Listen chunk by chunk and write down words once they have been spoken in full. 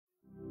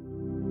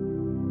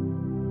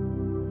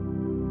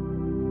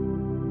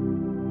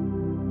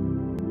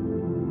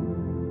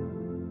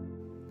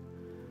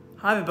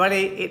Hi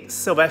everybody, it's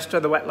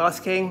Silvestro, the Weight Loss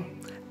King,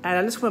 and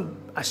I just want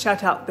a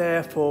shout out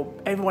there for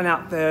everyone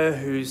out there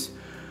who's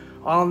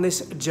on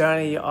this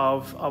journey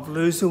of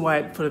losing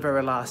weight for the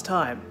very last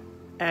time.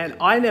 And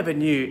I never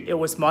knew it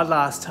was my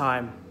last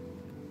time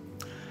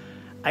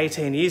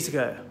 18 years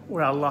ago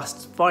when I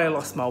finally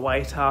lost my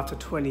weight after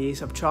 20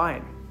 years of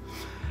trying.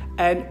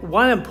 And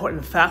one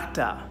important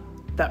factor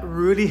that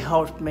really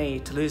helped me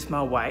to lose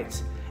my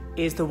weight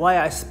is the way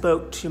I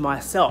spoke to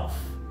myself.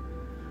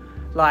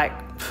 Like,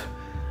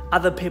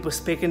 other people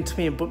speaking to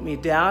me and put me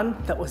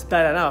down, that was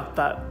bad enough,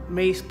 but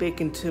me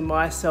speaking to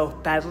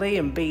myself badly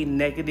and being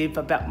negative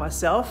about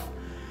myself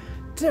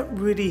didn't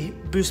really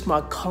boost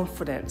my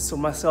confidence or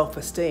my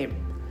self-esteem.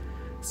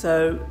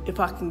 So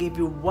if I can give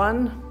you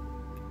one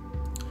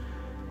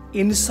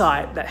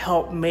insight that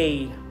helped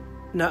me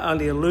not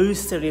only lose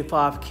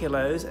 75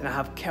 kilos and I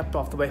have kept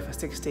off the weight for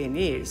 16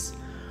 years,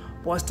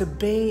 was to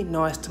be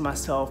nice to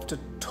myself, to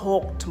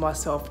talk to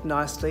myself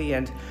nicely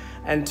and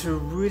to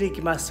really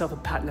give myself a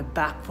pat on the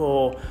back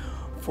for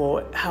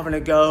having a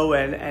go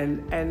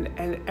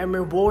and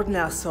rewarding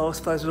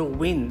ourselves for those little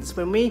wins.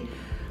 When we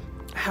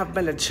have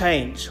made a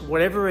change,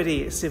 whatever it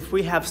is, if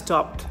we have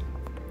stopped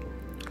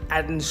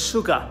adding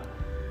sugar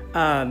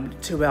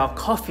to our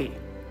coffee,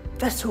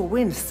 that's a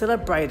win,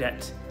 celebrate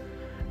it.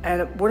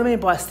 And what I mean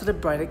by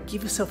celebrate it,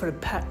 give yourself a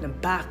pat on the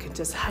back and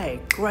just,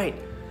 hey, great,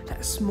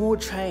 that small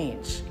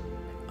change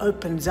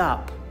opens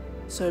up.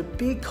 So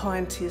be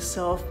kind to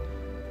yourself,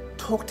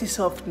 talk to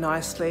yourself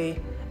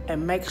nicely,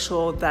 and make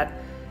sure that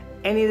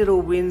any little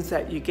wins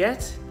that you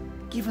get,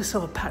 give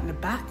yourself a pat on the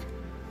back,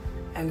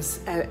 and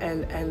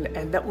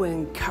that will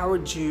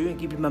encourage you and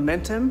give you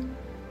momentum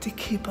to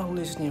keep on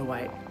losing your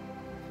weight.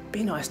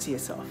 Be nice to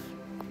yourself.